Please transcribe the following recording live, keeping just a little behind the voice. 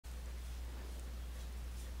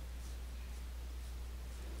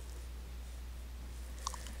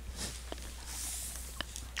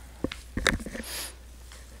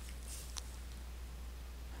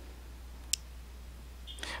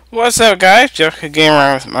What's up, guys? Geoff Good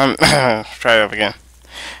Gamer. Try it up again.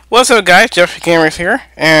 What's up, guys? Geoff Good Gamer is here,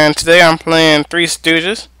 and today I'm playing Three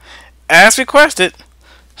Stooges, as requested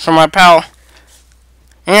from my pal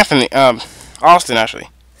Anthony, Austin, actually.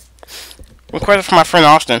 Requested from my friend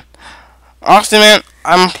Austin. Austin, man,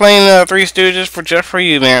 I'm playing Three Stooges just for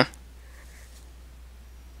you, man.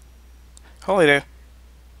 Holy dude.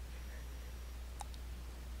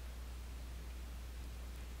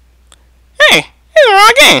 Hey, it's the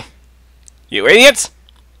wrong game. You idiots.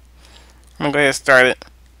 I'm gonna go ahead and start it.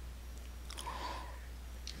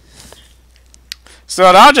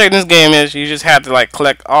 So the object in this game is you just have to like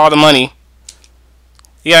collect all the money.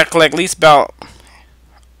 You gotta collect at least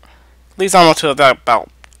almost to about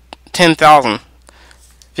 10,000. If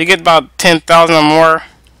you get about 10,000 or more,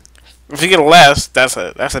 if you get less, that's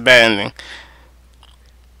a bad ending.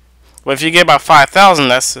 But if you get about 5,000,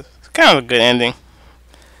 that's kind of a good ending.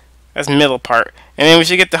 That's the middle part. And then if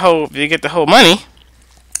you get the whole money,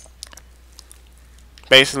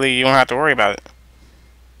 basically you don't have to worry about it.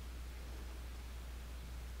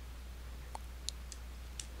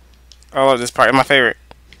 I love this part. It's my favorite.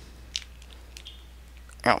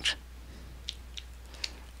 Ouch.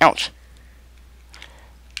 Ouch.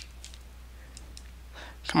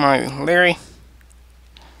 Come on, Larry.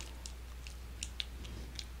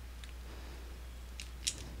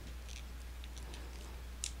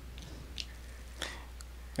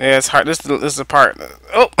 Yeah, it's hard. This is the part.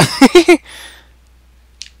 Oh!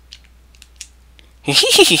 Here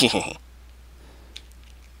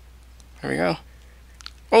we go.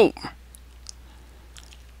 Oh!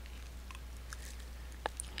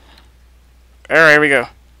 Alright, here we go.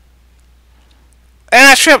 And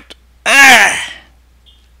I tripped! Ah!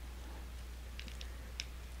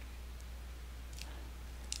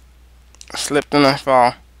 I slipped and I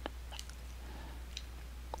fall.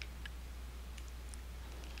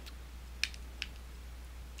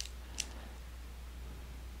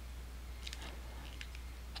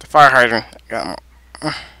 The fire hydrant. Got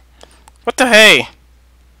my, what the hey?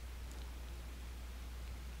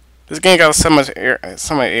 This game got so much air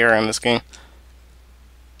in this game.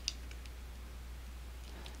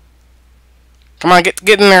 Come on, get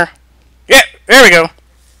in there. Yeah, there we go.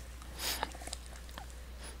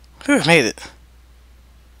 Whew, made it.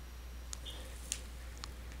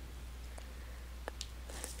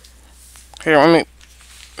 Here, let me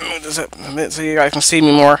move this up a bit so you guys can see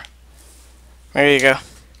me more. There you go.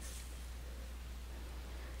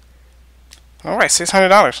 Alright,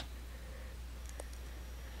 $600.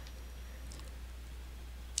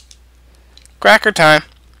 Cracker time.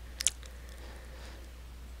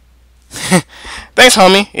 Thanks,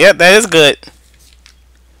 homie. Yep, that is good.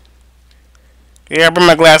 Yeah, I'll bring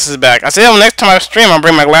my glasses back. I said, well, next time I stream, I'll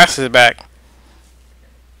bring my glasses back.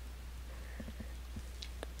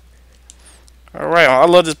 Alright, I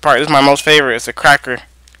love this part. This is my most favorite. It's a cracker.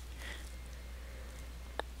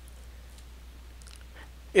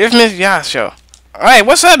 It's Miss Yas Show. Alright,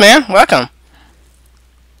 what's up, man? Welcome.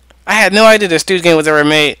 I had no idea this Stooge game was ever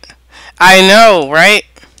made. I know, right?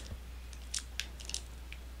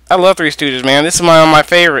 I love Three Stooges, man. This is one of my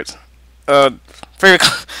favorites. Favorite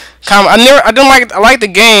I like the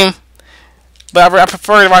game, but I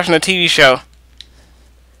prefer watching the TV show.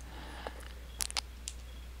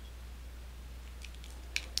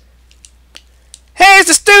 Hey,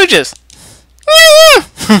 it's the Stooges.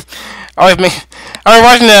 I was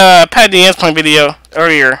watching the Pat DeAnspoint video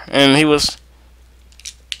earlier, and he was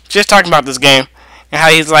just talking about this game and how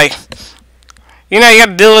he's like, you know, you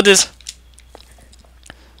got to deal with this.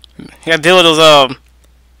 You got to deal with those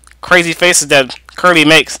crazy faces that Curly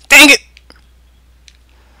makes. Dang it!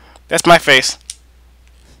 That's my face.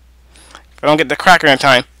 If I don't get the cracker in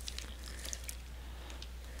time.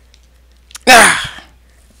 Ah!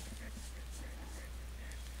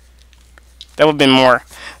 That would have been more.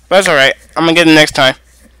 But that's alright. I'm going to get it next time.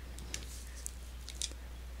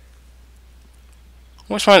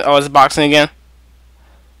 Which one? Oh, it's boxing again.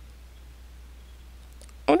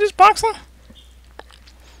 Oh, this boxing?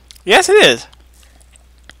 Yes, it is.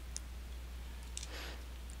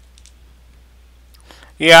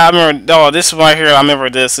 Yeah, I remember. Oh, this is right here. I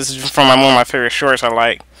remember this. This is from one of my favorite shorts I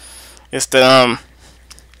like. It's the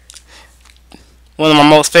one of my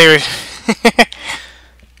most favorite.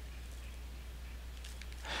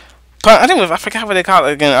 I forgot what they call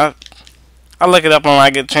it again. I'll look it up when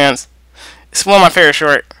I get a chance. It's one of my favorite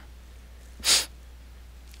shorts.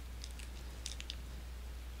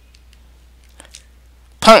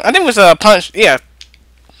 I think it was a punch. Yeah,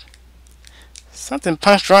 something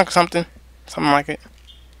punch drunk or something like it.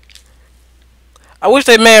 I wish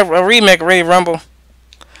they made a remake of Ready Rumble.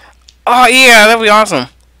 Oh yeah, that'd be awesome.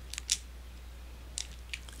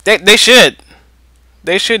 They should.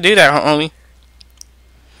 They should do that, homie.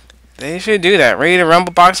 They should do that. Ready to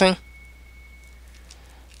rumble boxing?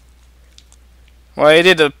 Well, they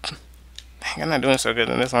did the... Dang, I'm not doing so good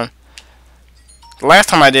in this one. The last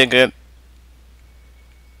time I did good.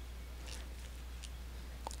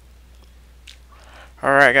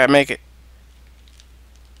 Alright, gotta make it.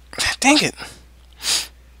 Dang it.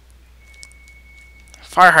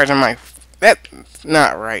 Fire hydrant mic. That's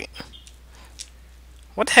not right.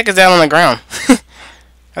 What the heck is that on the ground?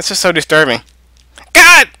 That's just so disturbing.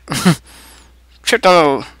 God! Tripped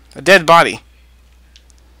on a dead body.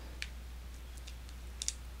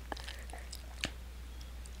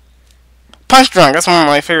 Punch Drunk. That's one of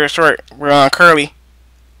my favorite short. We're on Curly.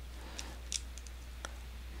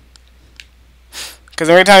 Because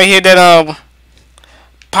every time he hear that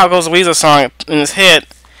Pop Goes the Weasel song in his head,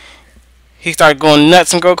 he started going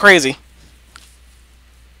nuts and go crazy.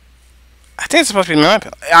 I think it's supposed to be banana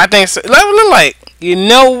peel. I think so. Look like, you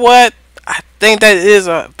know what? I think that is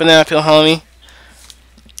a banana peel, homie.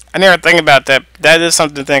 I never think about that. That is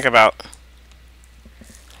something to think about.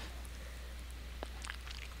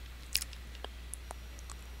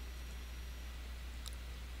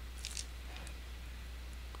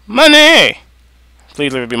 Money!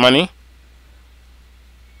 Please let it be money.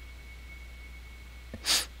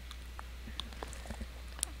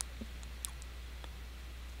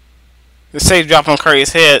 The safe drop on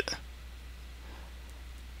Curry's head.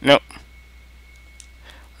 Nope.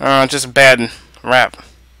 Just bad rap.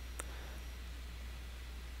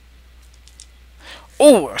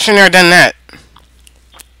 Oh, I shouldn't have done that.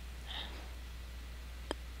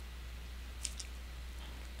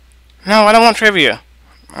 No, I don't want trivia.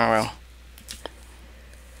 Oh well.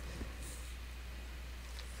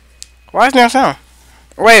 Why is there no sound?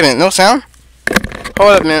 Wait a minute, no sound?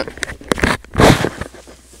 Hold up a minute.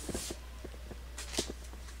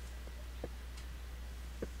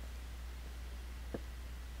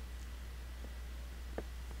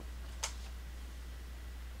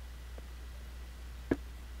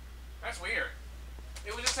 That's weird.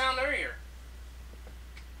 It was just sound earlier.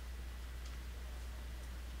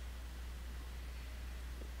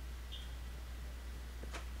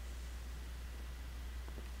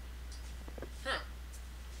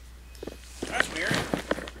 That's weird.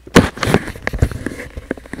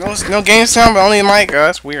 No game sound, but only the mic. Oh,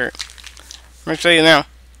 that's weird. I'm gonna show you now.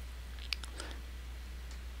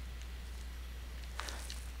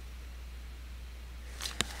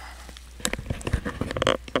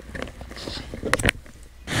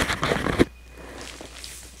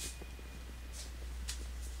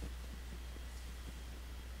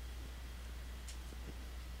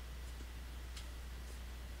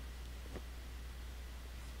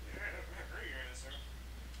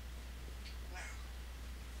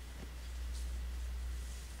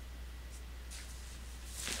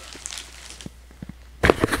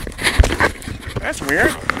 That's weird.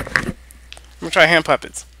 I'm gonna try hand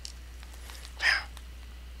puppets.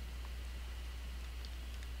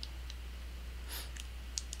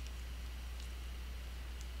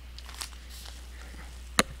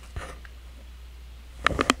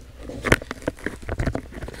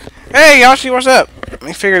 Hey, Yoshi, what's up? Let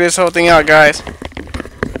me figure this whole thing out, guys.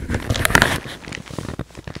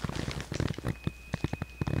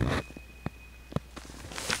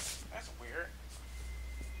 That's weird.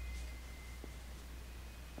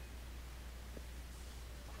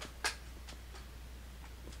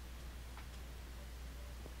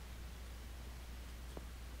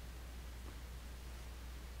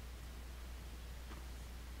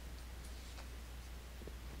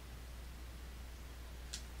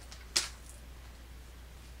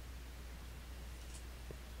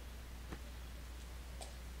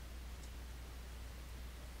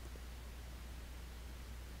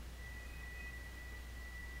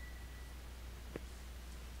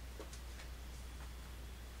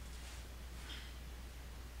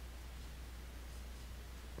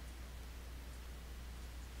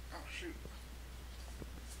 Shoot.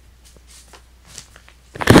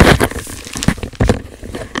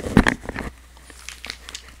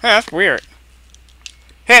 That's weird.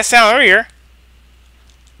 Hey, it sounded earlier.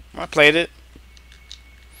 I played it.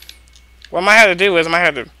 What I might have to do is I might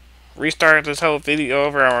have to restart this whole video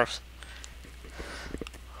over.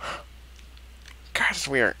 God, it's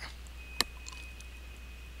weird.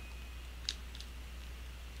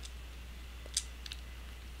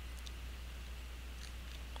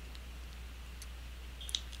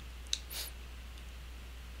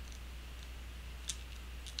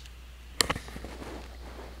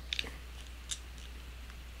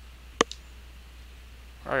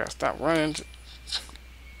 I gotta stop running.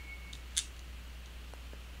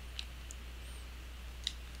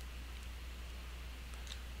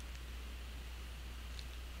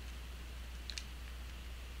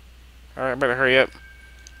 Alright, better hurry up.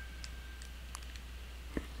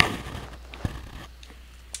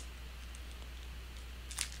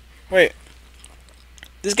 Wait.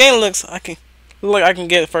 This game looks like I can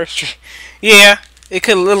get it first. Yeah, it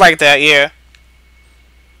could look like that, yeah.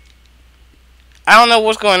 I don't know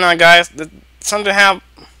what's going on, guys. Something happened.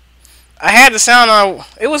 I had the sound on.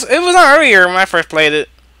 It was on earlier when I first played it.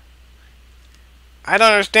 I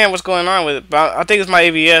don't understand what's going on with it, but I think it's my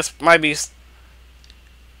ABS. Might be.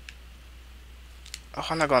 Oh,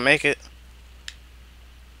 I'm not gonna make it.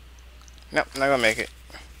 Nope, not gonna make it.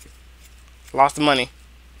 Lost the money.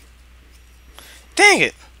 Dang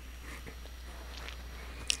it!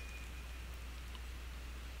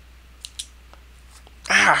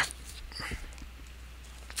 Ah,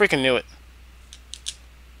 freaking knew it.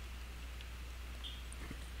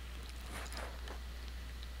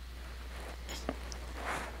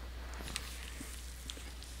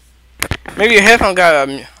 Maybe your headphone got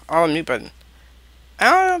all mute button.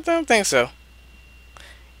 I don't think so.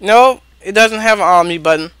 No, it doesn't have an all mute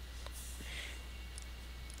button.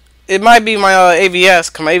 It might be my ABS.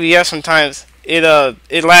 Cause my ABS sometimes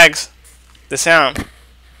it lags the sound.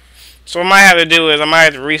 So what I might have to do is I might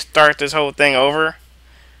have to restart this whole thing over.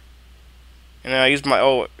 And use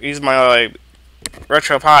my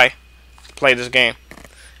Retro Pi to play this game.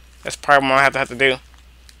 That's probably what I have to do.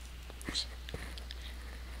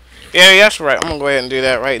 Yeah, that's right. I'm gonna go ahead and do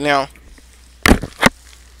that right now.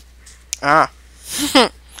 Ah.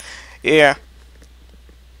 Yeah.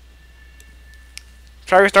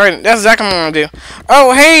 Try restarting. That's exactly what I'm gonna do.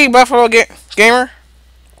 Oh, hey, Buffalo Gamer.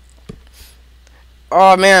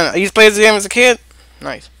 Oh, man. I used to play this game as a kid?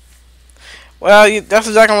 Nice. Well, that's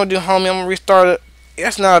exactly what I'm gonna do, homie. I'm gonna restart it.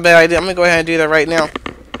 That's not a bad idea. I'm gonna go ahead and do that right now.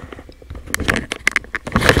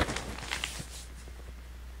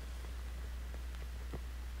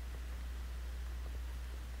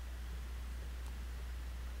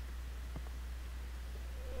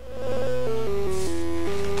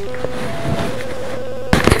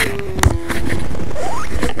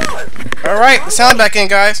 Alright, the sound back in,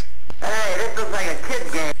 guys. Hey, this looks like a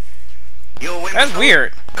kid's game. That's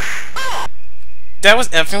weird. That was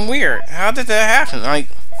effing weird. How did that happen? Like,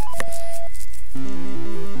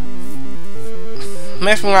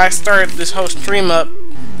 maybe when I started this whole stream up,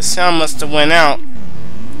 the sound must have went out.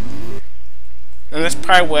 And that's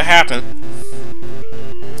probably what happened.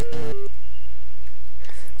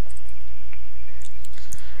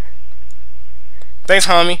 Thanks,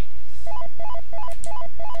 homie.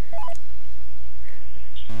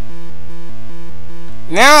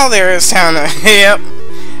 Now there is sound. Yep.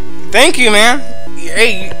 Thank you, man.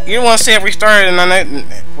 Hey, you don't want to say I restarted, and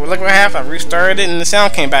look what happened. I restarted it, and the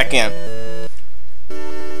sound came back in.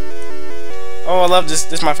 Oh, I love this.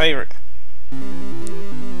 This is my favorite.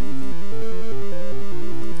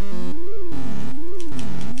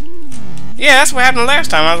 Yeah, that's what happened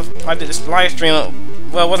last time. I did this live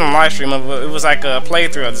stream. Well, it wasn't a live stream, but it was like a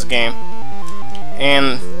playthrough of this game.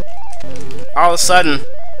 And all of a sudden,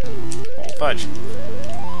 oh, fudge.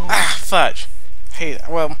 Ah, fudge. Hey,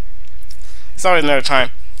 well, it's always another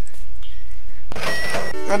time.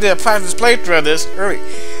 I did a practice playthrough of this early,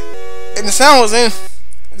 and the sound was in.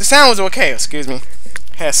 The sound was okay. Excuse me.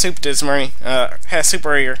 Had soup this morning. Had soup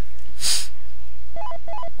earlier.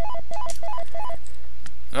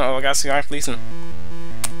 Uh oh, I got see I'm fleecing.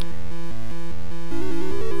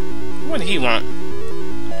 What did he want?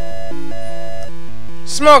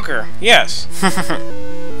 Smoker. Yes.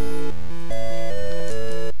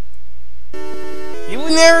 You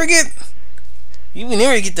would never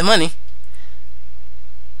get the money.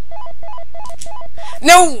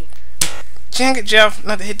 No! Dang it, Jeff,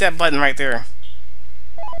 not to hit that button right there.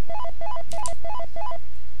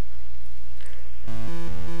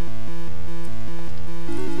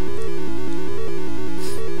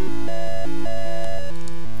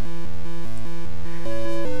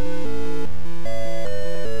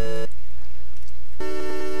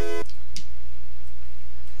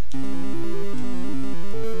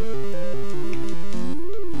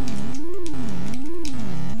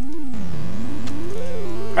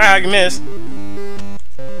 Ah, you missed.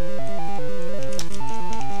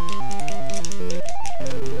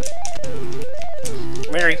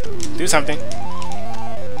 Larry, do something.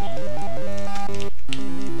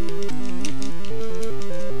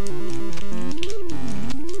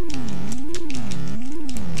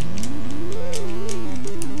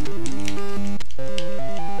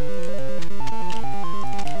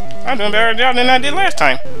 I'm doing a better job than I did last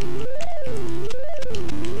time.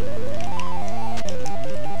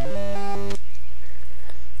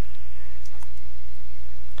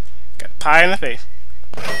 Got pie in the face.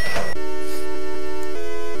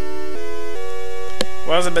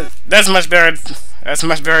 was a bit. That's much better. That's a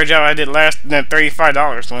much better job I did last than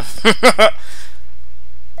 $35 one.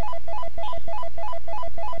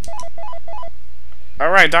 All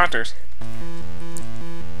right, doctors.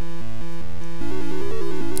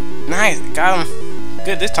 Nice, got him.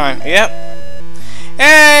 Good this time. Yep.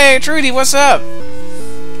 Hey, Trudy, what's up?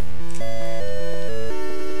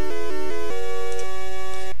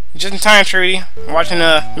 Just in time, Trudy. I'm watching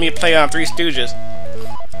me play on Three Stooges.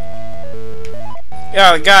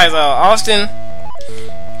 Yeah, guys, Austin.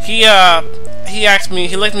 He asked me.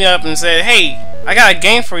 He looked me up and said, "Hey, I got a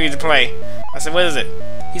game for you to play." I said, "What is it?"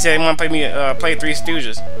 He said he want to play Three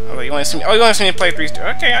Stooges. I was like, "You want to see me? Oh, you want to see me play Three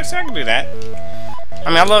Stooges? Okay, I said I can do that." I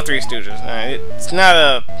mean, I love Three Stooges. It's not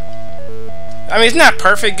a. I mean, it's not a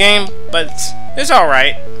perfect game, but it's all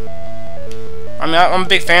right. I mean, I'm a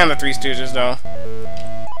big fan of the Three Stooges, though.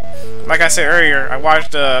 Like I said earlier, I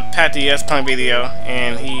watched Pat the S Punk video,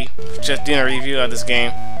 and he just did a review of this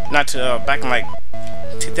game. Not to back in like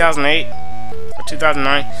 2008 or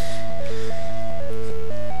 2009.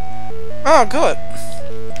 Oh, good.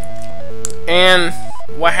 And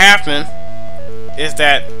what happened is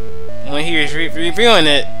that when he was reviewing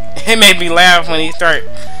it, it made me laugh when he started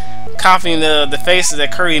copying the faces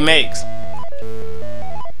that Kirby makes.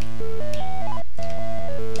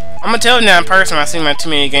 I'm gonna tell you now in person I've seen my too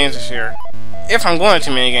many games this year. If I'm going to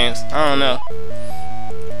too many games, I don't know.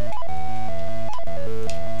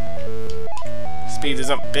 Speed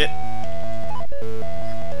this up a bit.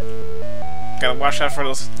 Gotta watch out for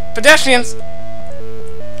those pedestrians.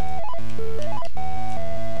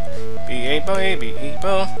 B-A-Bo-A,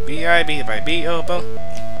 B-E-Bo, B-I-B by B-O-Bo.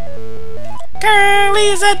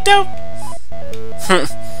 Curly's a dope.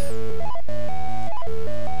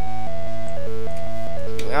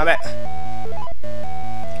 Now that.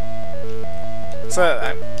 So,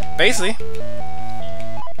 basically.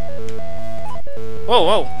 Whoa,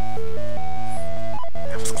 whoa.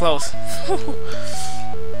 That was close.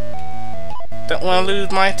 Don't want to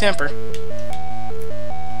lose my temper.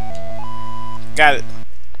 Got it.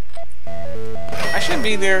 I should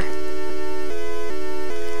be there.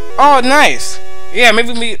 Oh, nice. Yeah,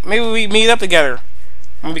 maybe we meet up together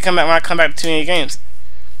when I come back to too many games.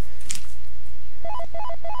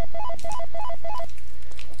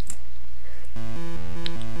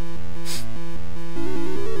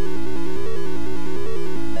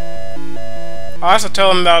 I also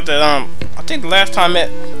told him about that. I think the last time I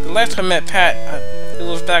met Pat, it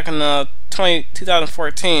was back in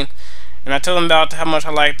 2014, and I told him about how much I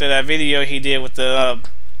liked that video he did with the.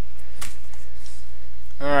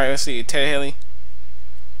 All right, let's see, Ted Haley.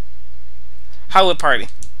 Hollywood Party.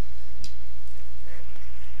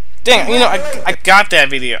 Dang, you know, I got that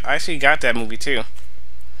video. I actually got that movie too.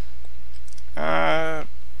 Nah,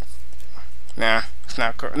 it's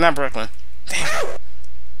not Brooklyn. Dang.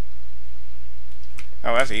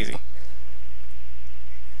 Oh, that's easy.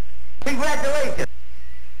 Congratulations.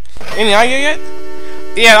 Any audio yet?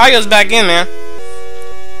 Yeah, the audio's back in, man.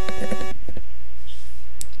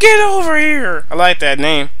 Get over here! I like that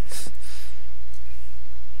name.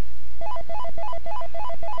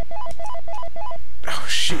 Oh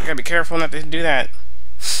shoot, gotta be careful not to do that.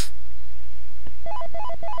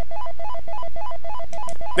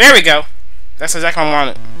 There we go. That's exactly what I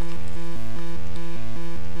wanted.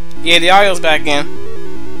 Yeah, the audio's back in.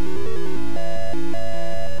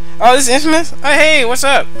 Oh, this is Infamous? Oh, hey, what's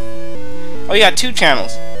up? Oh, you got 2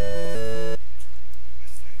 channels.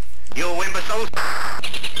 You imbeciles.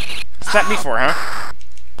 It's not before, huh?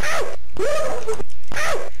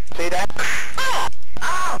 See that?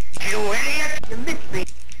 Oh, you idiot! You missed me.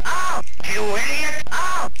 Oh, you idiot!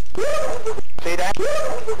 Oh, see that?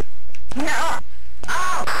 No.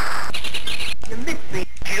 Oh, you missed me.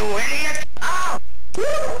 You idiot! Oh,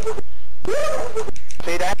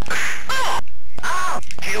 see that? Oh,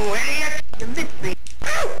 you idiot! You missed me.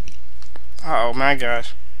 Oh my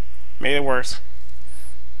gosh, made it worse.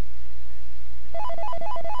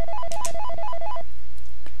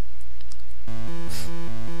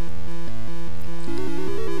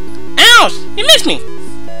 Ouch! You missed me!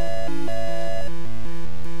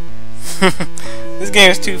 This game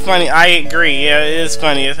is too funny. I agree. Yeah, it is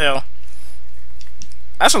funny as hell.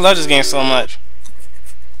 I just love this game so much.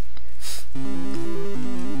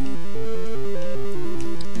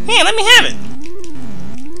 Hey, let me have it!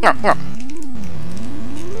 Oh.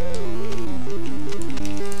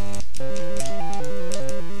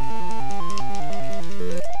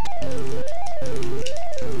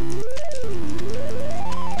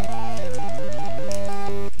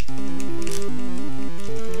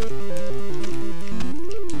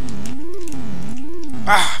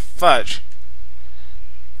 Ah, fudge.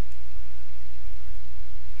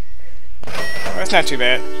 That's not too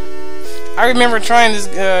bad. I remember trying this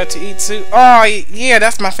to eat soup. Oh yeah,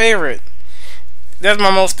 that's my favorite. That's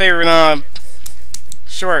my most favorite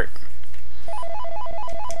short.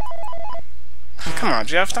 Come on,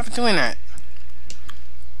 Geoff, stop doing that.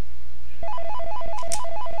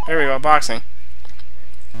 There we go, boxing.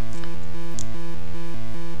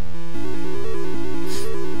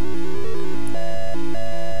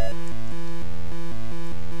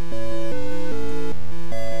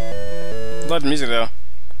 Love the music though.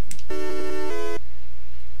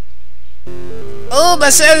 Oh, my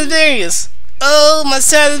Sagittarius! Oh, my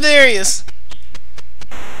Sagittarius!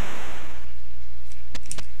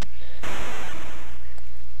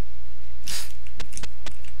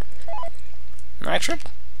 Night trip?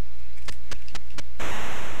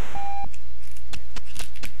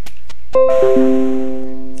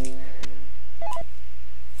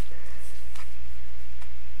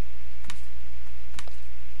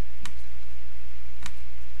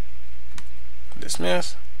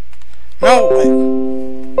 Dismiss. No!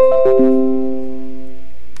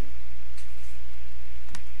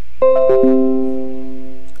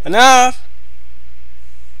 Enough!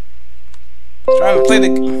 Trying to play the...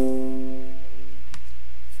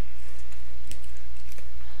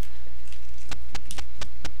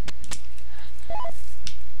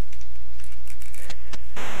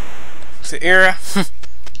 It's the era.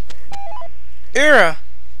 Era!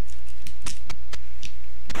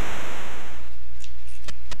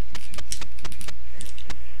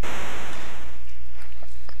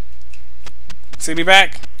 See me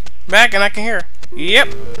back? Back and I can hear.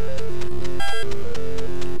 Yep.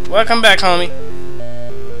 Welcome back, homie.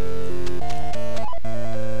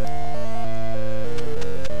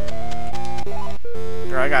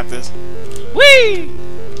 Girl, I got this. Whee!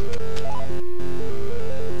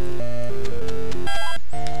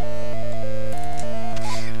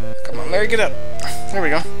 Come on, Larry, get up. There we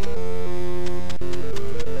go.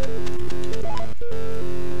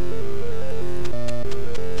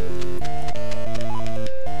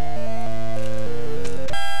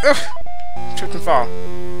 Ugh. Trip and fall.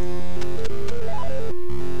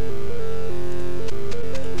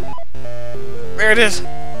 There it is.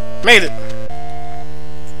 Made it.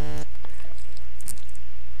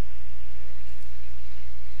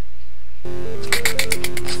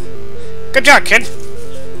 Good job, kid.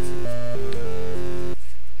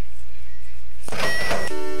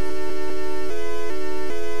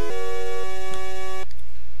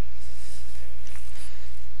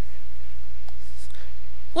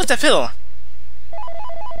 What's that fiddle?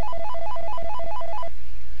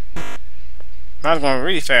 I was going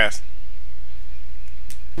really fast.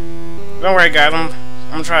 Don't worry, guys. I'm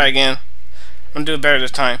gonna try again. I'm gonna do it better this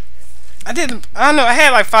time. I don't know. I had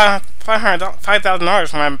like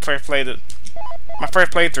 $5,000 when I first played it. My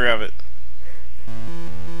first playthrough of it.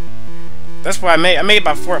 That's what I made. I made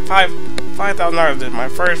about $5,000. This my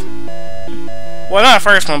first. Well, not the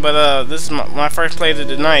first one, but this is when I first played it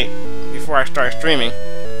tonight before I started streaming.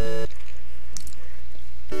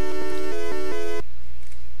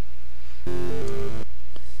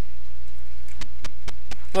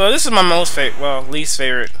 Well, this is my least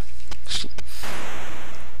favorite.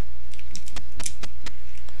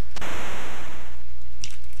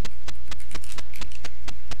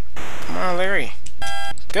 Come on, Larry.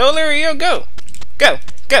 Go, Larry, yo, go. Go,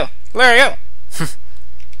 go, Larry, yo.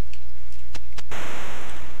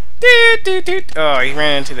 Oh, he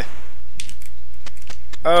ran into the...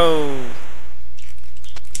 Oh.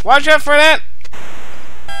 Watch out for that.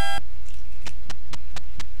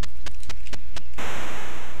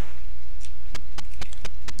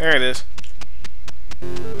 There it is.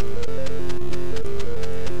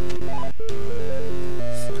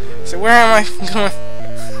 So where am I going?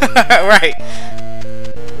 Right.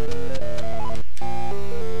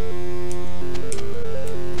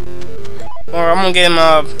 Or I'm gonna get him.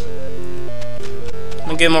 I'm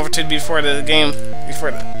gonna get him over to before the game, before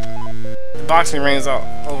the boxing ring is all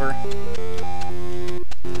over.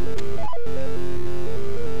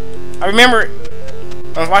 I remember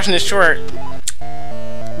I was watching this short.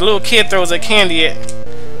 The little kid throws a candy at.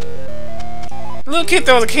 The little kid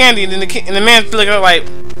throws a candy, and then the man looks up like,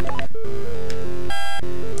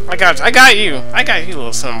 I got you,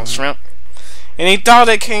 little son of a shrimp. And he threw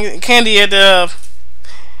that candy at the,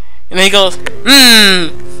 and then he goes,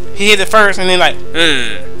 He hit it first, and then like,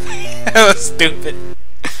 That was stupid.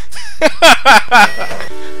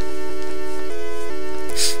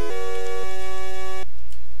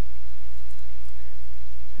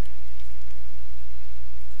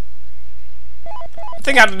 I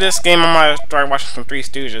think after this game I might start watching some Three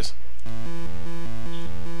Stooges.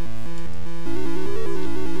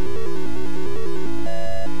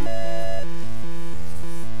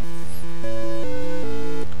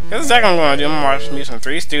 That's exactly what I'm gonna do. I'm gonna watch me some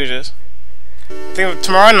Three Stooges. I think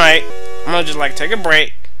tomorrow night I'm gonna just like take a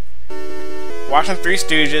break, watch some Three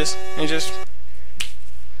Stooges, and just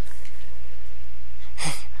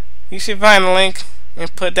you should find the link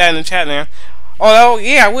and put that in the chat now. Oh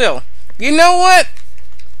yeah, I will. You know what?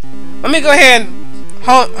 Let me go ahead.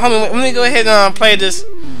 Let me go ahead and play this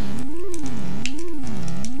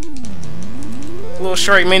little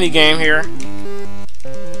short mini game here,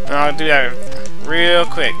 and I'll do that real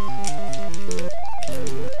quick.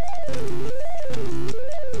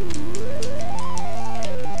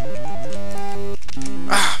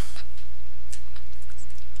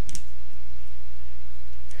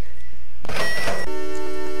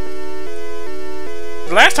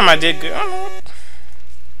 The last time I did good. I don't know what.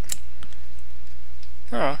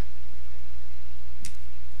 Oh.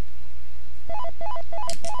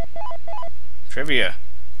 Trivia.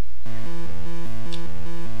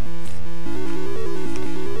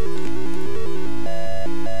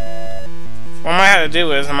 What I might have to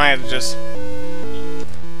do is I might have to just.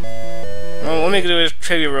 Well, let me do this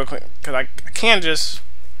trivia real quick, because I can't just.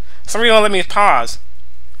 Somebody won't let me pause.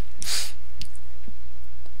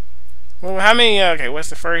 Well, how many? Okay, what's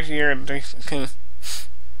the first year?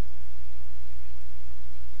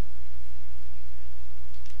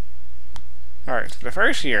 Alright, the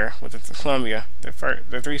first year with the Columbia, the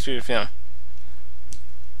Three Stooges film.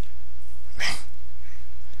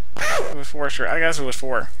 It was 4, sure. I guess it was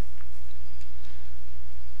 4.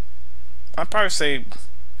 I'd probably say.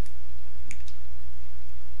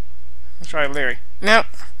 Let's try Larry. No,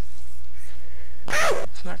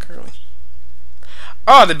 it's not Curly.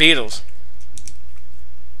 Oh, the Beatles.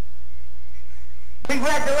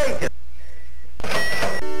 Congratulations.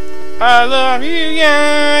 I love you,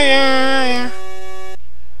 yeah, yeah, yeah.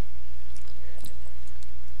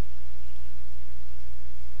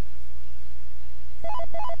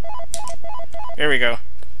 There we go.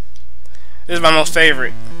 This is my most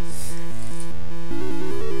favorite.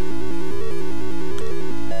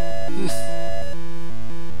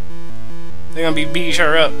 They're gonna be beating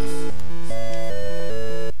her up.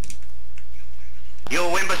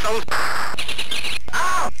 You imbeciles.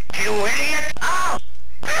 Oh, you idiot. Oh.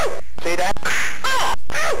 See that? Oh.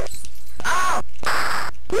 Oh.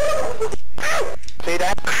 See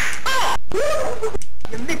that? Oh.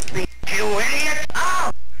 You missed me. You idiot.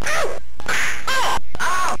 Oh.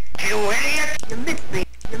 Oh. You idiot. You missed me.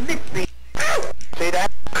 You missed me. See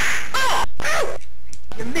that? Oh.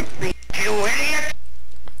 You missed me. You idiot.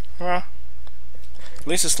 Well, at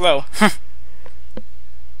least it's slow.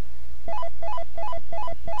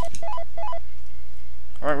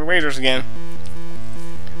 Alright, we're waiters again.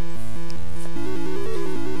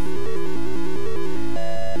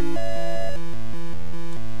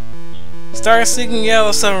 Started singing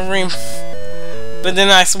Yellow Submarine, but then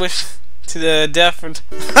I switched to the deaf.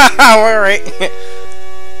 Alright.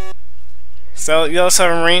 So, Yellow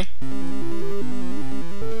Submarine.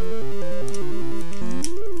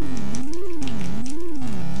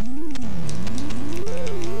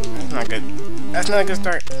 That's not good. That's not a good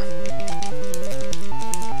start.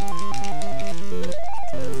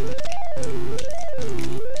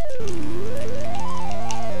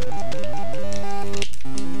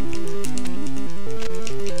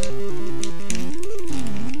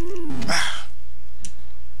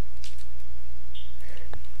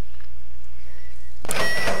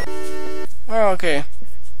 Oh, okay.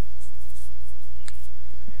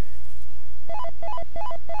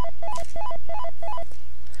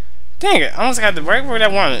 Dang it, I almost got the right word I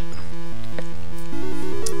wanted.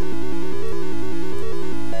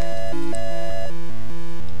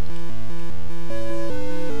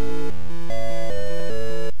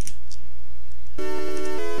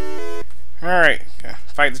 Alright,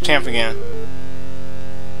 fight the champ again.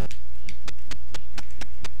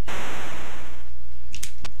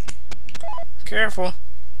 Careful.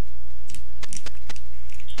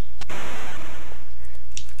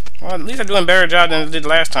 Well, at least I'm doing a better job than I did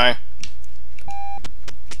last time.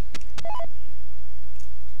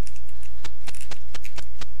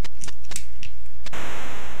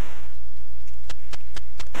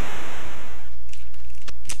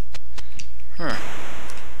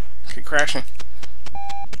 Keep crashing.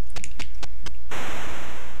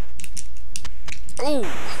 Ooh!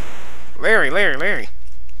 Larry.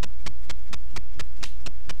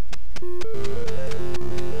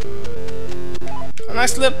 A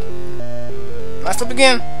nice slip. Nice slip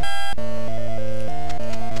again.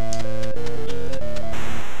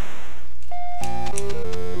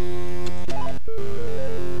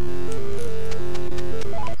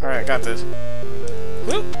 Alright, got this.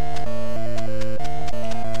 Whoop.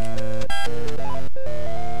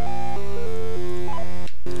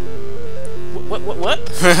 What?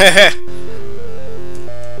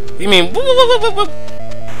 You mean whoop?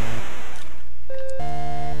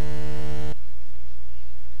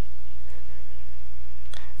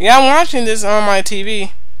 Yeah, I'm watching this on my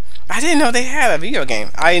TV. I didn't know they had a video game.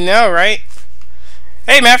 I know, right?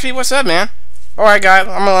 Hey, Matthew, what's up, man? Alright, guys,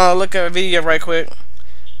 I'm gonna look at a video right quick.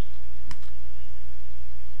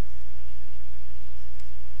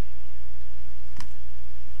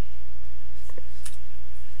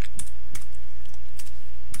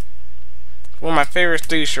 One of my favorite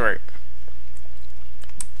stooge short.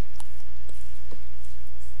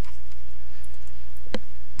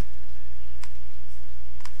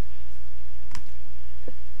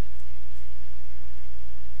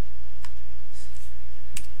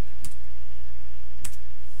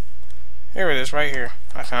 Here it is, right here.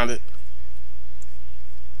 I found it.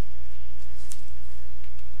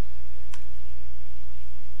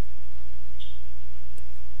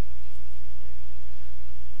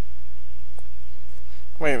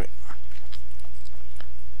 Wait a minute.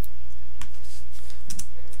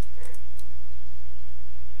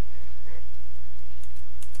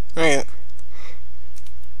 Wait a minute.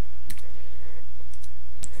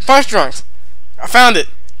 Punch Drunks. I found it.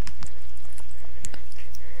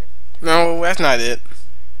 No, that's not it.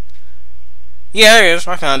 Yeah, there it is.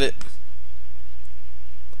 I found it.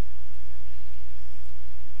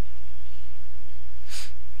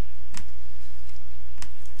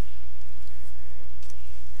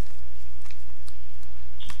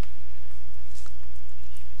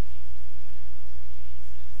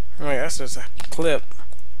 Wait, that's just a clip.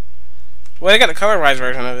 Well, they got the colorized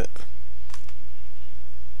version of it.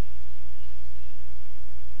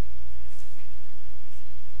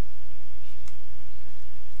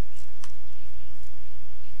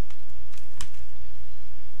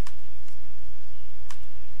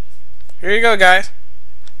 Here you go, guys.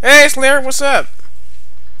 Hey, Slayer, what's up?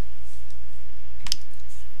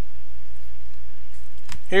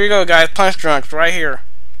 Here you go, guys. Punch Drunks, right here.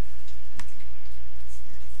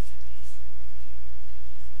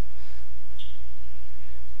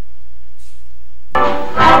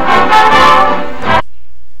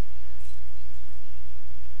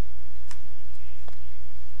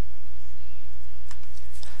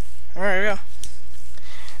 Alright, here we go.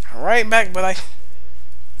 Right back, but I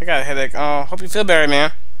got a headache. Oh, hope you feel better,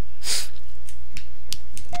 man.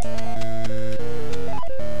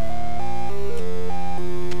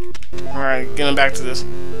 Alright, getting back to this.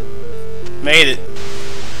 Made it.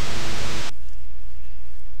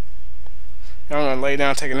 I'm gonna lay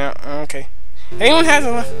down, take a nap. Okay. Anyone has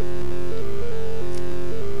a...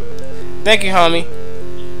 Thank you, homie.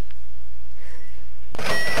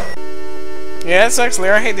 Yeah, that sucks,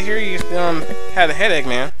 Larry. I hate to hear you had a headache,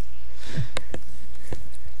 man.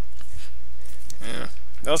 Yeah.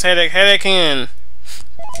 Those headaching.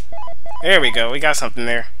 There we go. We got something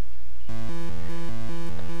there.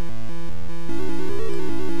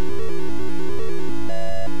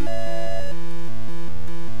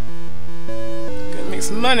 Gonna make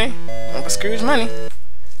some money. Uncle Scrooge money.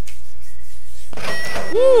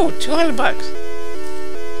 Woo! 200 bucks.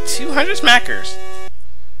 200 smackers.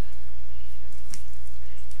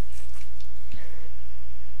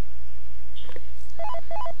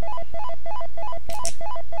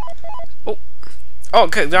 Oh,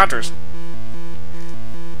 okay, doctors.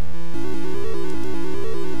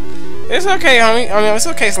 It's okay, homie. I mean, it's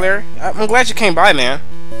okay, Slayer. I'm glad you came by, man.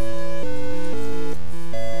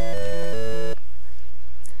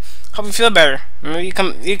 Hope you feel better. Maybe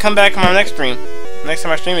you come back on my next stream. Next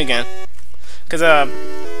time I stream again. Cause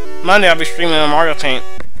Monday I'll be streaming on Mario Paint.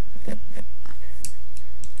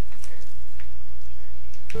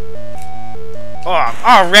 Oh,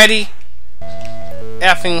 already?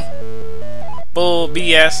 Effing bull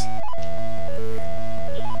BS.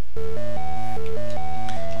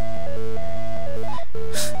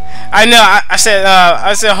 I know. I said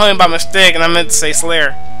homie by mistake, and I meant to say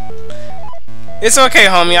Slayer. It's okay,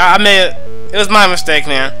 homie. I made it. It was my mistake,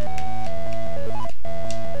 man.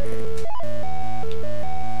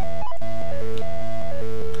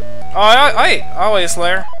 Oh, hey, always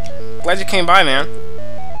Slayer. Glad you came by, man.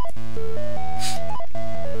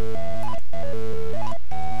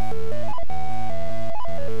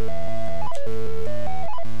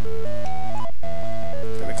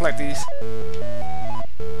 Collect these.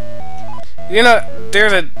 You know,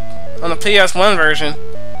 there's a on the PS1 version.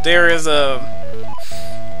 There is the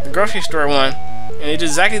grocery store one, and it's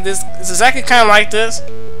exactly this. It's exactly kind of like this,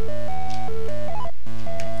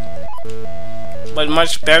 but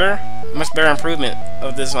much better improvement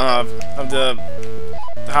of this of the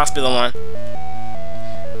hospital one.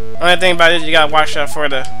 Only thing about it, you gotta watch out for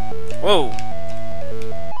the. Whoa!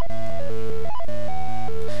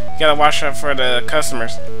 gotta watch out for the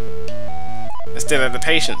customers instead of the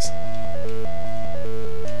patients.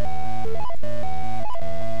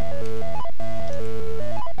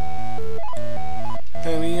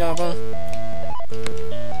 There we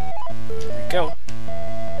go.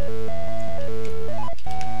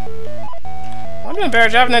 I'm doing a better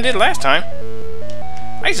job than I did last time.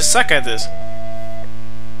 I used to suck at this.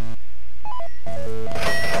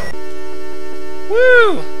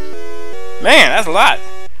 Woo! Man, that's a lot.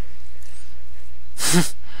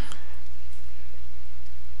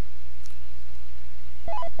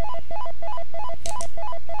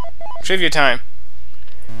 Trivia time.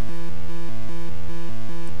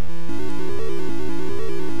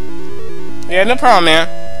 Yeah, no problem, man.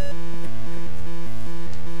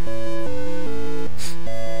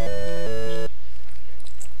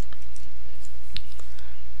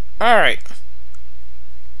 Alright.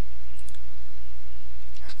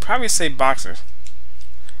 Probably say boxers.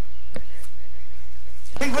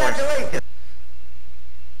 Congratulations.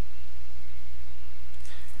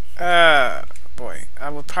 Boy, I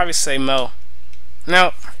would probably say Mo.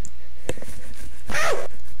 No.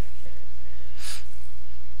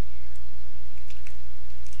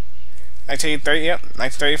 1930, yep,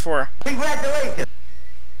 1934. Congratulations.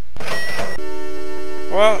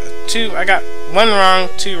 Well, I got one wrong,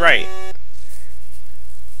 two right.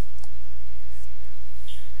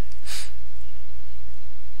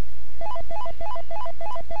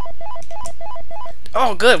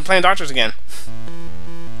 Oh, good, I'm playing doctors again.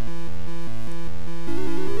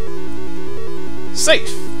 Safe.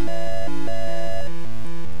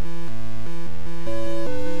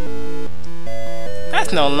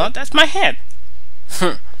 That's no, that's my head.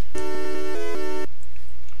 That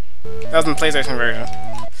was in the PlayStation version.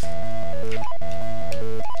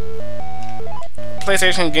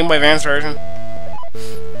 PlayStation, Game Boy Advance version.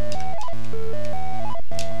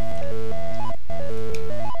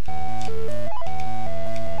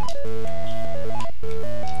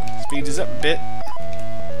 Speed is up a bit.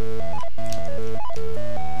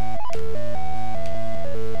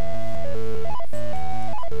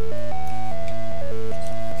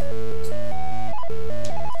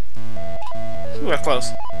 Ooh, that's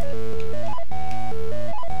close.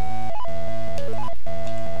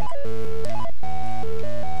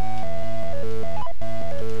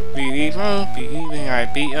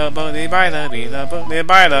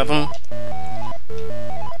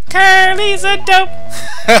 Curly's a dope.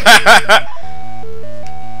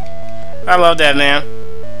 I love that, man.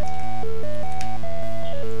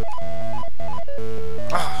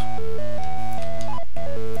 Oh.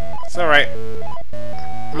 It's alright.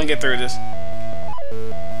 I'm gonna get through this.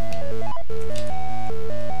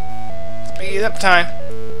 Speed up time.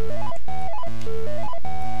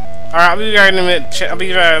 Alright, I'll be right in a minute. I'll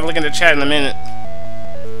be looking at the chat in a minute.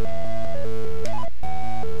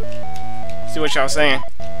 See what y'all saying.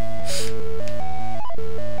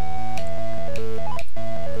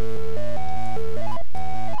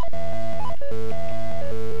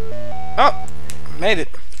 Oh, made it.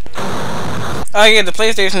 Oh yeah, the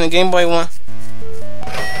PlayStation and the Game Boy one.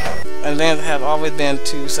 And they have always been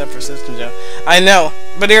two separate systems, Joe. I know,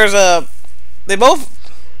 but there's they both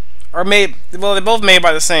are made. Well, they're both made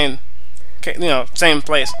by the same, same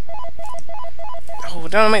place. Oh,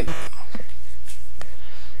 don't make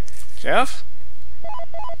Geoff.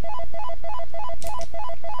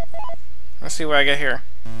 Let's see what I get here.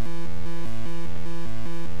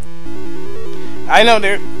 I know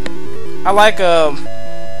there. I like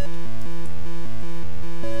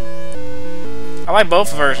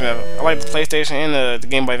both versions of it. I like the PlayStation and the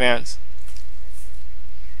Game Boy Advance.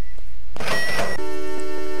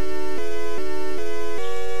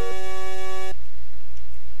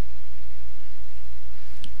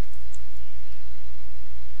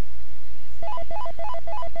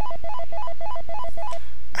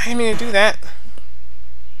 I didn't mean to do that.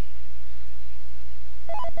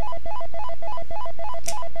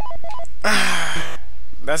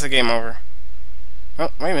 That's a game over. Oh,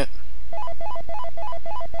 wait a minute.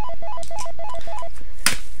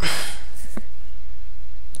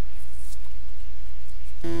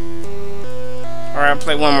 Alright, I'll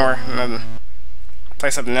play one more and then play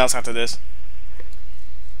something else after this.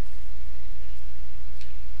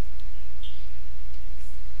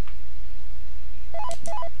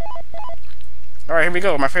 Alright, here we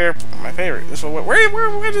go. My favorite. This one.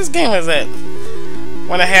 Where this game was at?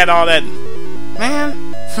 When I had all that, man.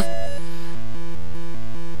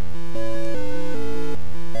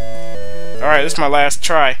 Alright, this is my last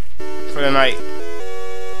try for the night.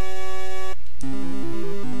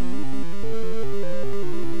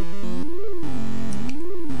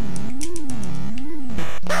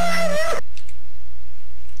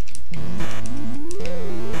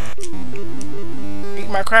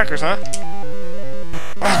 crackers, huh?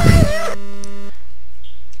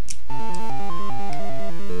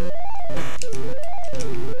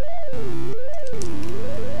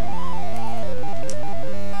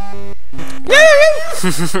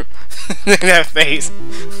 Look at that face.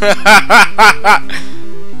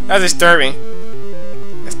 That's disturbing.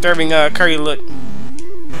 Disturbing curry look.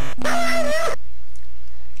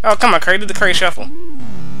 Oh, come on, Curry. Do the Curry shuffle.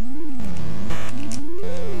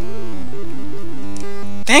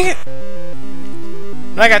 Dang it!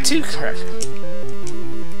 I got 2 crackers.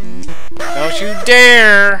 Don't you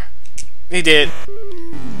dare! He did.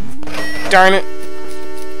 Darn it.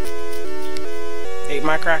 Ate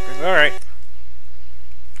my crackers. Alright.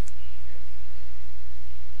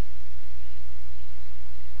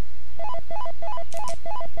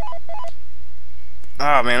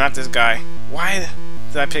 Oh man, not this guy. Why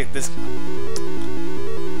did I pick this?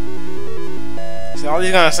 So all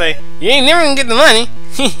he's gonna say, you ain't never gonna get the money.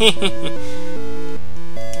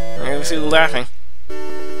 Alright, we'll see who's laughing.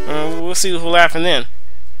 We'll see who's laughing then.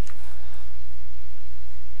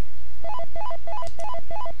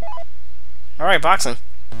 Alright, boxing.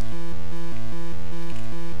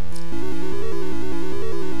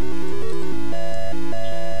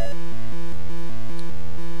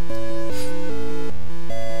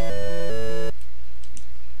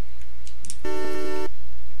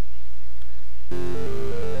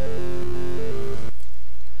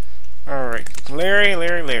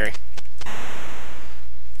 Larry.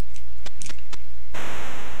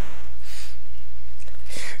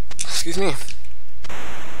 Excuse me.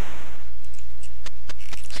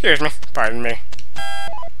 Excuse me. Pardon me.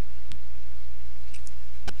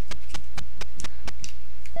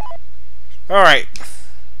 Alright.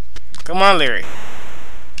 Come on, Larry.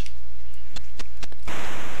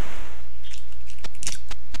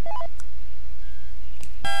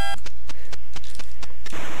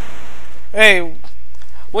 Hey,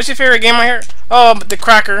 what's your favorite game out here? Oh, but the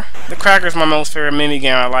Cracker. The Cracker's my most favorite mini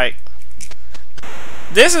game I like.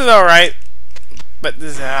 This is alright, but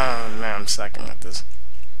this, oh man, I'm sucking at this.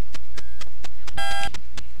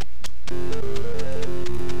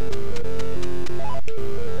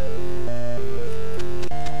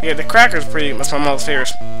 Yeah, the Cracker's pretty much my most favorite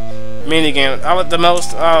mini game. I like the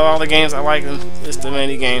most all the games I like is the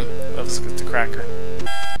mini game of the Cracker.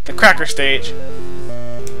 The Cracker stage.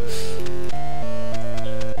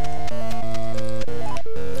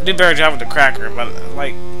 I do a better job with the Cracker, but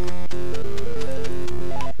like,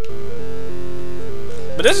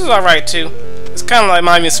 but this is alright too. It's kind of like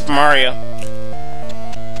my Super Mario,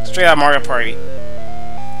 straight out Mario Party.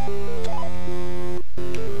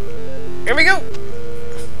 Here we go.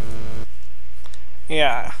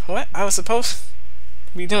 Yeah, what I was supposed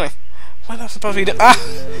to be doing? What I was supposed to be doing? Ah,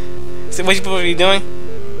 so what you supposed to be doing?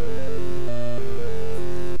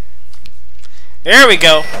 There we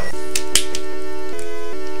go.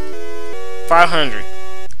 500.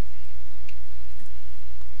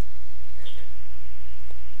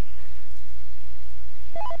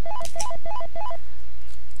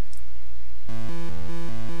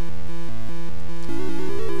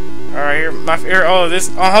 Alright, here, my favorite. Oh, this.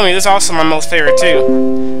 Oh, homie, this is also my most favorite too.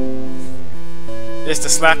 It's the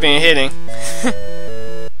slapping and hitting.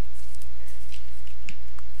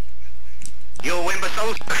 You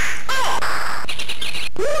imbeciles!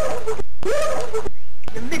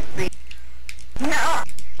 You missed me. No!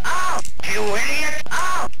 Oh! You idiot!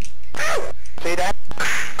 Oh! See that?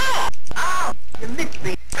 Oh! You missed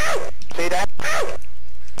me. See that?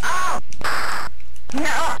 Oh!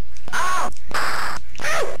 No! Oh!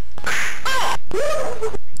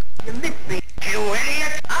 You missed me. You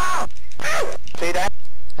idiot! Oh! See that?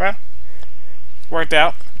 Well, worked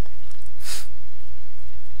out.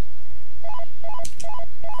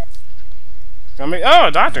 Oh,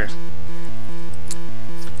 doctor.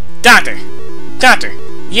 Doctor! Doctor!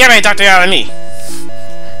 You have any doctor out of me?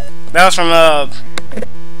 That was from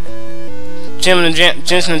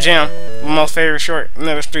Jensen and Jim. My most favorite short.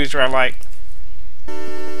 Another Stooges I like.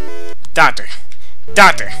 Doctor!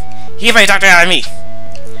 Doctor! You have any doctor out of me?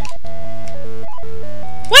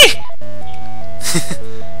 Wait!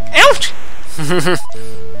 Ouch!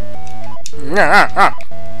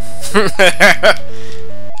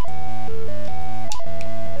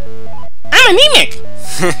 I'm anemic!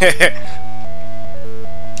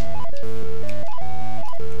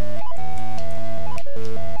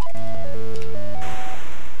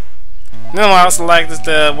 No, I also like this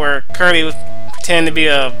where Curly was pretending to be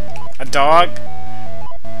a dog,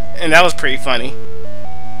 and that was pretty funny.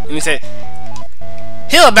 And he said,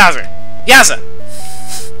 "Hill Bowser, yassa."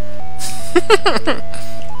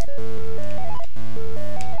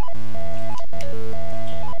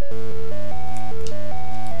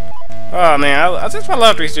 Oh man, I love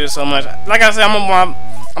Three Stooges so much. Like I said, I'm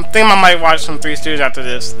thinking I might watch some Three Stooges after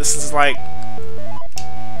this. This is like,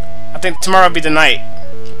 I think tomorrow will be the night.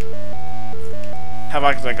 Have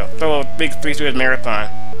like throw a big Three Stooges marathon.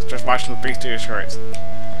 Just watching the Three Stooges shorts.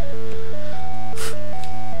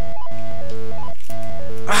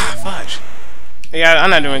 Ah, fudge. Yeah, I'm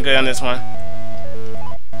not doing good on this one.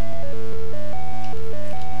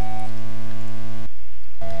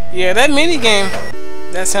 Yeah, that mini game.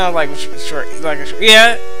 That sounds like short.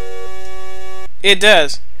 Yeah, it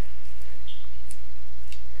does.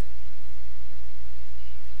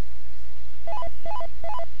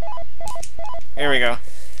 There we go.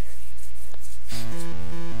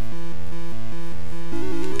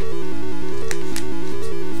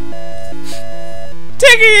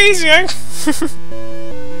 Take it easy, young.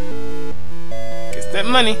 Get that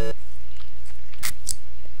money.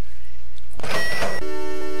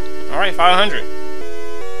 Alright, 500.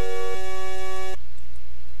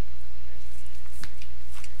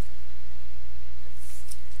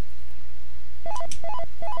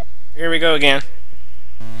 Here we go again.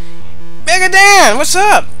 Mega Dan, what's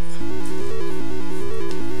up?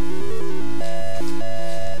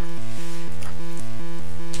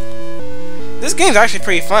 This game's actually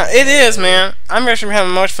pretty fun. It is, man. I'm actually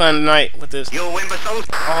having much fun tonight with this.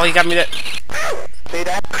 Oh, he got me that. See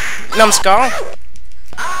that? Numbskull.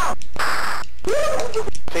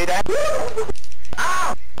 See that?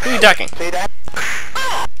 Who are you ducking? See that?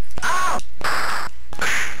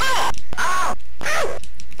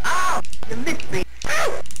 You missed me.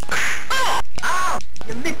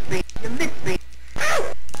 You missed me. You missed me.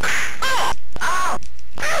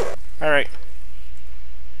 Alright.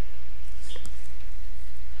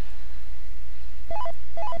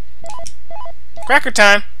 Cracker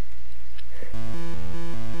time.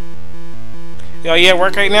 Yo, you at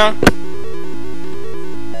work right now?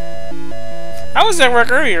 I was at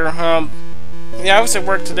work earlier. Yeah, I was at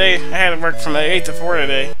work today. I had to work from 8 to 4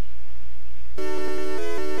 today.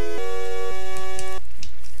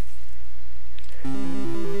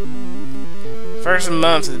 First of the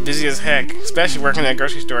month is busy as heck, especially working at a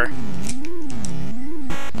grocery store.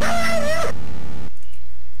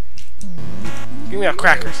 Give me our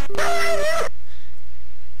crackers.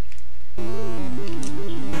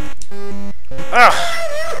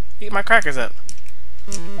 Ugh! Eat my crackers up.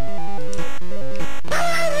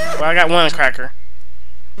 Well, I got one cracker.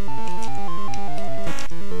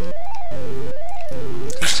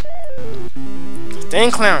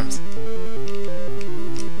 Dang clowns.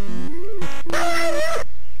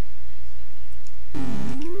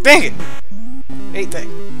 Dang it! Ate that.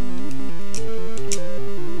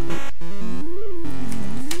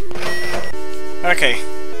 Okay.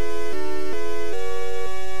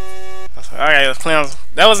 Alright, those clowns.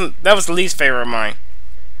 That was the least favorite of mine.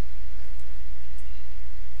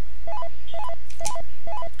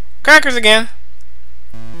 Crackers again.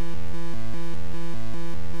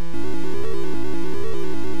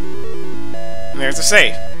 And there's the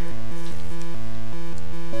save.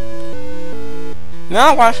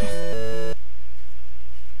 Now I'm watching.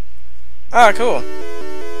 Oh, cool.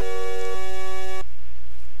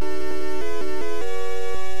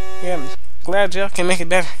 Yeah, I'm glad Geoff can make it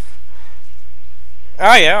better.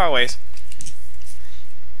 Oh yeah, always.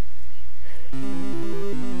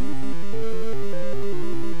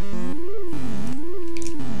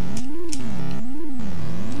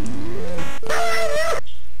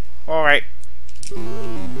 Alright.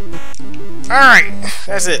 Alright,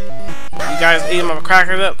 that's it. You guys eating my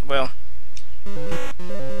crackers up? Well.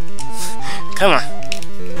 Come on.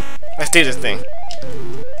 Let's do this thing.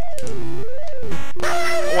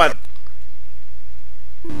 What?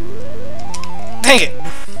 Dang it!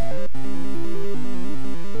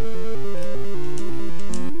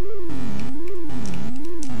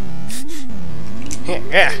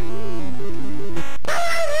 Yeah.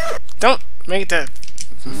 Don't make that.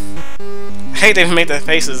 I hate they make that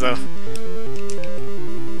faces though.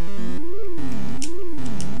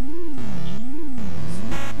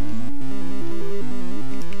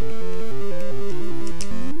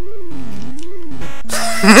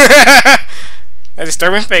 That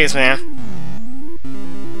disturbing face, man.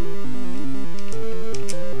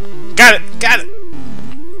 Got it! Got it!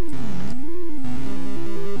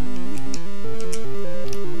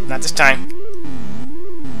 Not this time.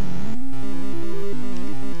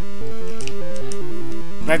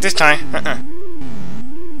 Not this time.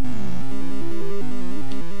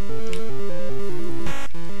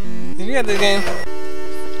 If you have this game,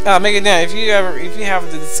 make it down. If you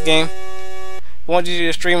have this game, want you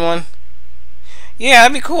to stream one? Yeah,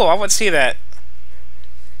 that'd be cool. I would see that.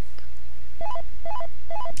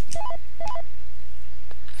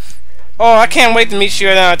 Oh, I can't wait to meet you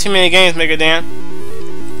at Too Many Games, Mega Dan.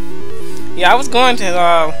 Yeah, I was going to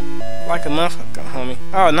like a month ago, homie.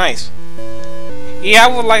 Oh, nice. Yeah,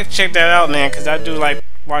 I would like to check that out, man, because I do like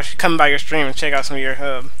watch come by your stream and check out some of your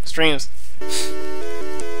streams.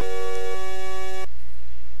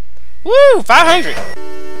 Woo, 500.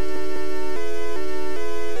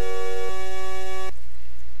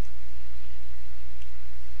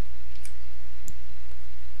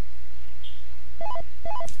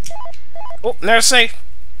 Oh, another safe.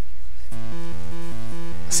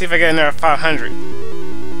 Let's see if I get another 500.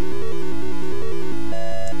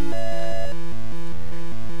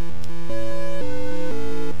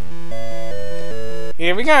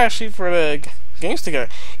 Yeah, we gotta shoot for the games together.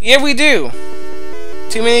 Yeah, we do.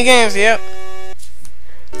 Too many games, yep.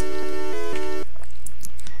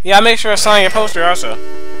 Yeah, I'll make sure I sign your poster also.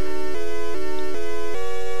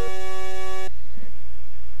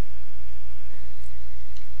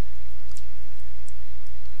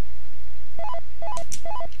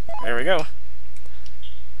 There we go.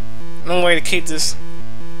 Only way to keep this.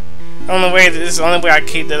 This is the only way I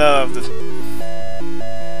keep that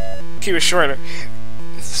keep it shorter.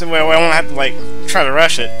 So I won't have to like try to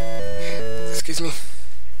rush it. Excuse me.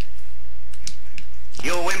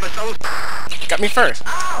 You imbeciles! Got me first.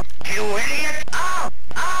 Oh, you idiot! Oh,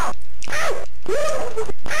 oh!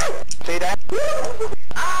 See that?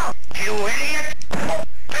 Oh, you idiot!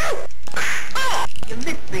 Oh, you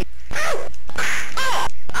missed me!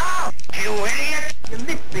 Oh, you idiot! You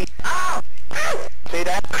missed me! Oh! See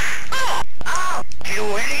that? Oh,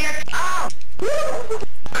 you idiot! Oh!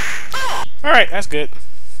 Alright, that's good.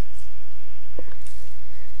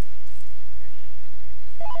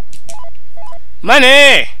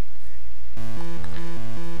 Money!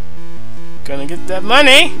 Gonna get that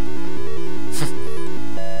money!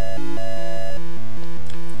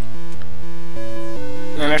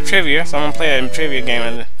 And that's trivia, so I'm gonna play a trivia game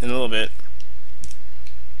in a little bit.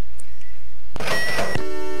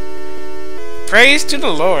 Praise to the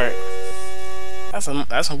Lord! That's some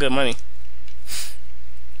good money.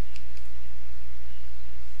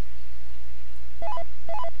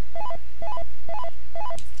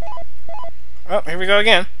 Oh, here we go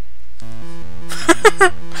again.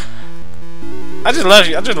 I just love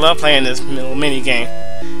playing this little mini game.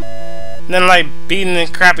 And then like beating the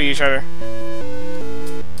crap out of each other.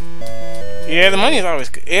 Yeah, the money is always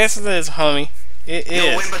good. Yes, it is, homie. It is.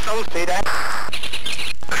 You imbecile, see that?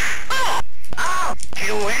 Oh,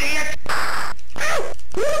 you idiot!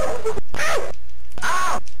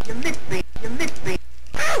 Oh, you missed me! You missed me!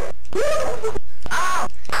 Oh!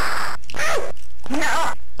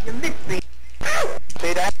 No! You missed me!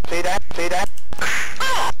 See that? See that? See that?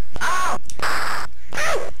 Oh!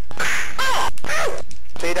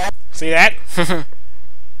 See that? See that?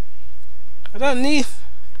 I don't need.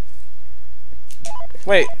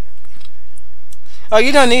 Wait. Oh,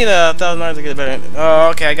 you don't need $1,000 to get better. Oh,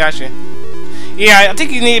 okay, I got you. Yeah, I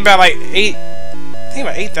think you need about like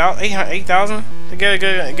 8,000 to get a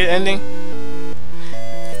good ending.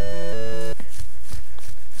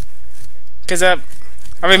 Cause I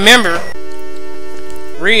remember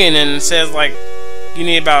reading and it says like you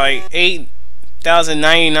need about like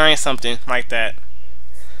 8,099 something like that.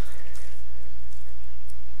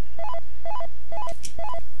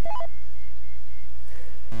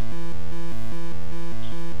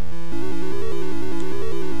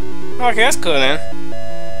 Okay, that's cool, man.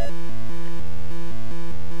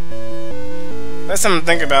 That's something to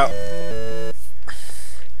think about.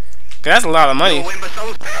 'Cause that's a lot of money.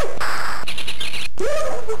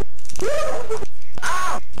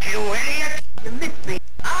 Oh, you idiot! You missed me!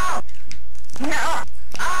 Oh! No!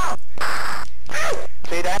 Oh!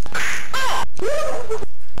 See that? Oh!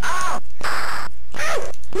 Oh!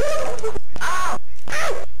 Oh!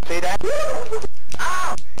 See that? Oh!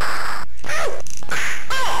 Oh!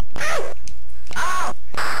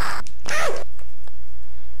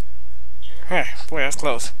 Hey, boy, that's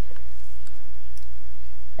close.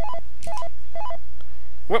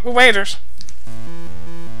 We're waiters.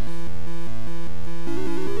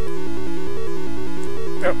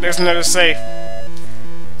 Oh, there's another safe.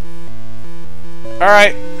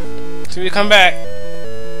 Alright. Till we come back.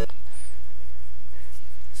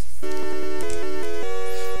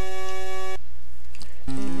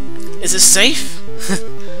 Is it safe?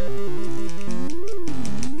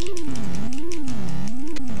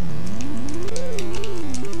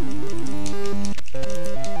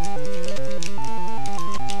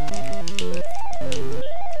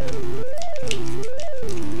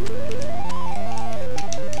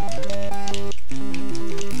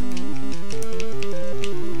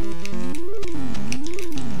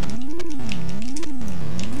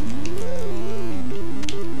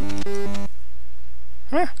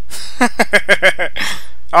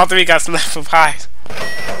 All three got slapped for pies.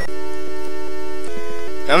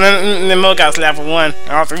 And then Mo got slapped for one.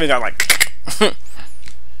 And all three got like.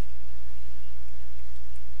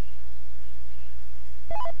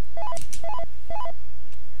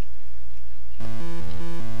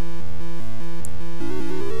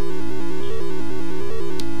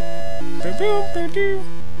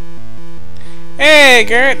 Hey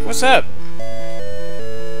Garrett, what's up?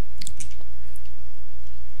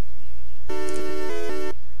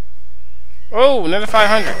 Oh, another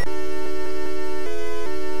 500.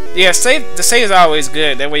 Yeah, the save is always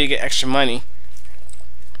good. That way you get extra money.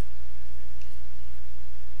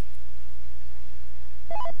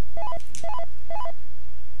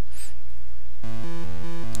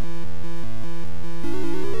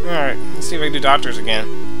 Alright, let's see if I can do doctors again.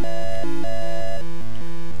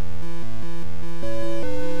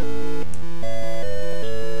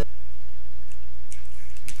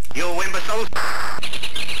 You imbeciles!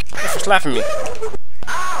 Thanks for slapping me.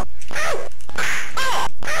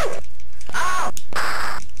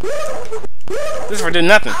 This is for doing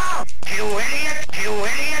nothing. You idiot! You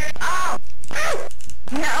idiot!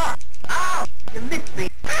 No! You missed me!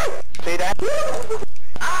 See that?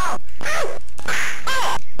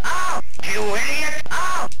 You idiot!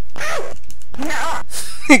 No!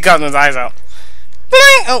 He got his eyes out.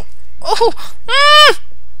 Bling! Oh! Oh!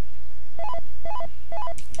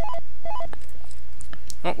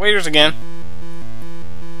 Oh, waiters again.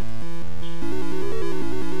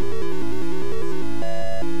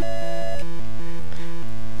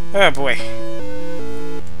 Oh boy.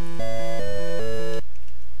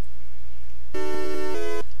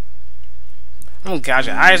 Oh, gouge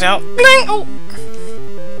your eyes out. Bling! Oh!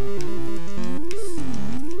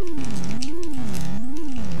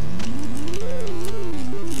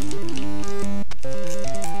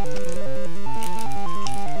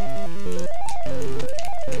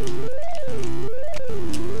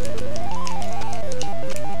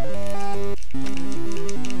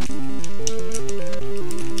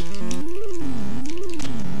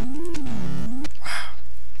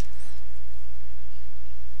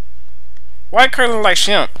 Why curly like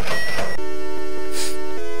shrimp?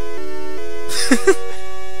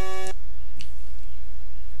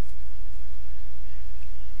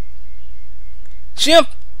 Shrimp!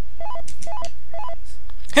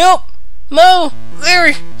 Help! Mo!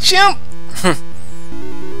 Larry! Shrimp!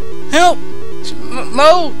 Help!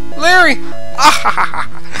 Mo! Larry!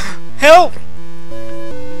 Help!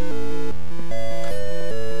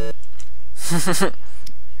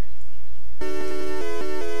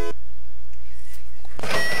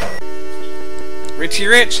 Richie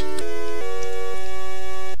Rich.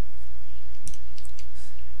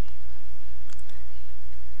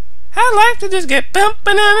 I'd like to just get bumped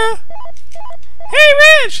banana. Hey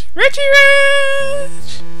Rich! Richie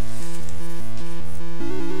Rich!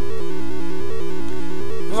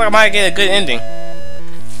 Looks like I might get a good ending.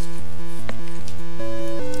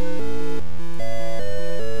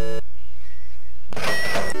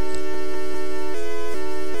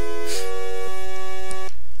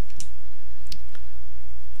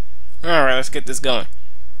 Alright, let's get this going.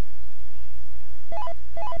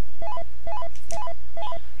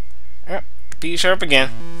 Yep, B sharp again.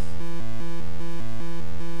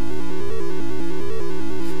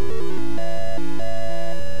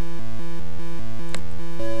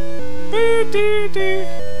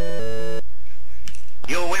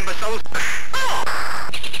 You imbeciles!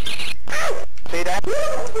 See that?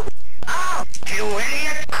 You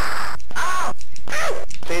idiot!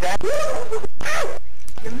 See that?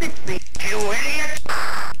 You missed me! You idiot!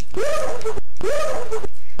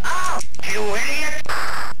 You idiot!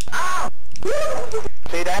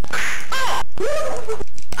 See that?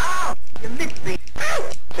 You missed me!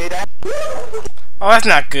 See that? Oh, that's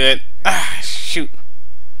not good. Ah, shoot.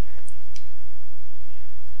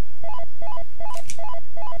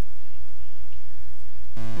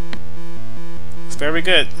 It's very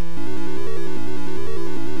good.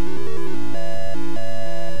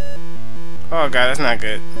 Oh god, that's not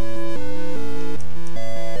good.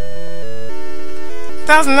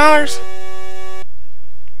 $1,000?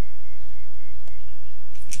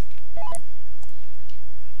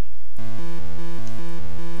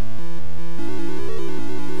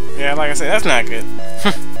 Yeah, like I said, that's not good.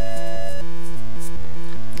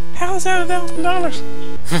 How is that $1,000?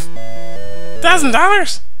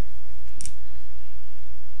 $1,000?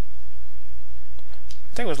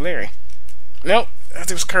 I think it was Larry. Nope, I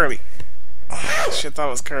think it was Curly. Oh, shit, thought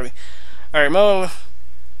it was Curly. Alright, Mo.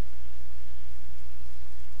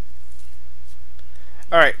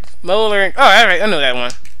 Alright, Mo, Larry. Oh, alright, I know that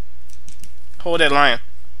one. Hold that lion.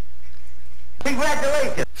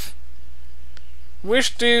 Congratulations. Which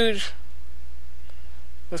stooge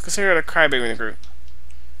was considered a crybaby in the group?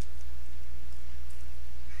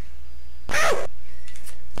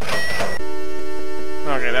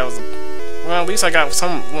 Okay, that was. Well, at least I got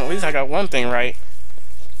some. Well, at least I got one thing right.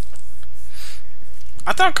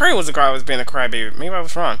 I thought Curry was the guy who was being a crybaby. Maybe I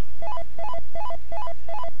was wrong.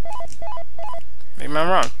 Maybe I'm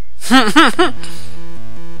wrong.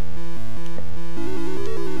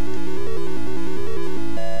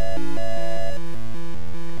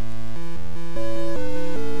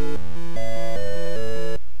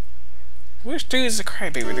 Which dude is the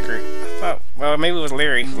crybaby of the group? I thought, well, maybe it was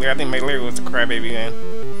Larry. I think maybe Larry was the crybaby man.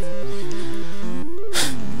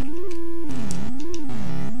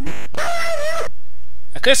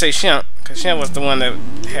 I could say Shemp, because Shemp was the one that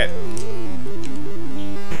had.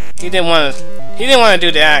 He didn't want to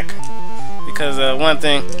do the act because one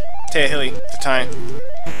thing, Ted Hilly at the time.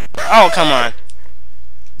 Oh, come on!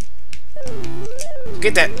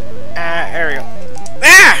 Get that Ariel.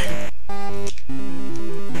 Ah!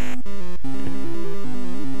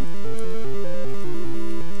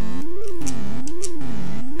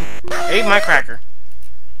 Ate my cracker.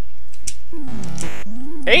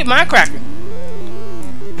 Ate my cracker.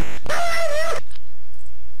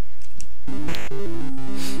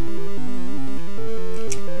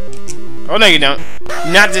 Oh no, you don't.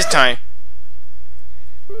 Not this time.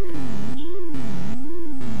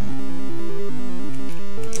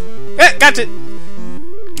 Eh, got it.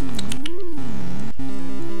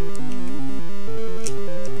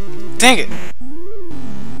 Dang it.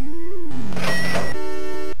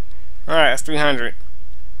 Alright, that's 300.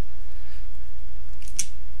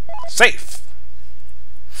 Safe.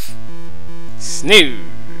 Snooze.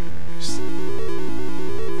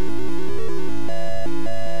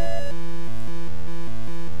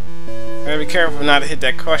 Gotta be careful not to hit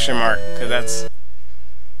that question mark, because that's.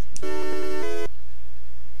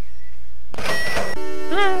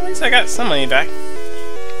 At least I got some money back.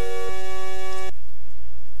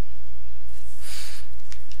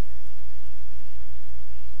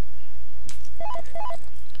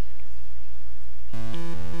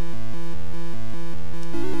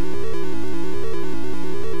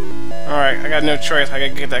 Alright, I got no choice. I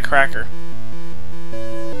gotta get that cracker.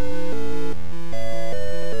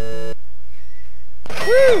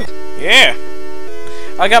 Woo! Yeah!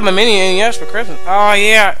 I got my mini NES for Christmas. Oh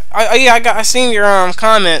yeah. I seen your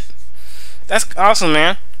comment. That's awesome,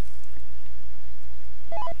 man.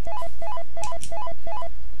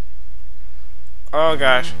 Oh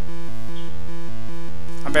gosh.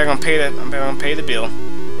 I better gonna pay that. I better gonna pay the bill.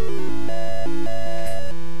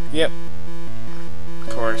 Yep. Of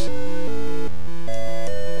course.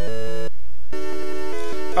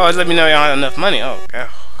 Oh, it's let me know y'all have enough money. Oh, God.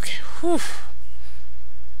 Okay. Whew.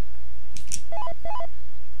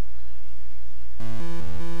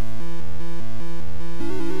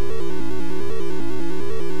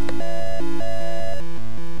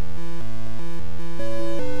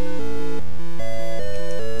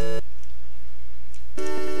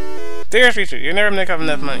 Dear future, you never make up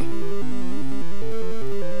enough money.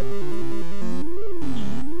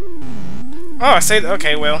 Oh, I say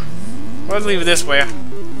okay. Well, let's leave it this way.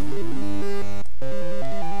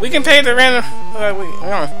 We can pay the rent.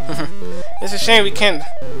 It's a shame we can't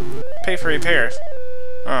pay for repairs.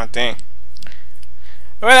 Oh dang.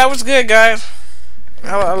 Well, that was good, guys.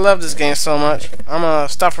 I love this game so much. I'm gonna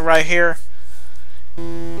stop it right here.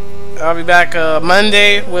 I'll be back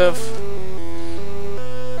Monday with.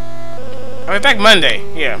 I'll be back Monday.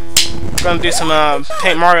 Yeah, I'm gonna do some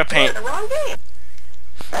paint Mario Paint.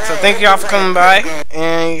 So thank y'all for coming by,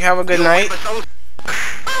 and have a good night.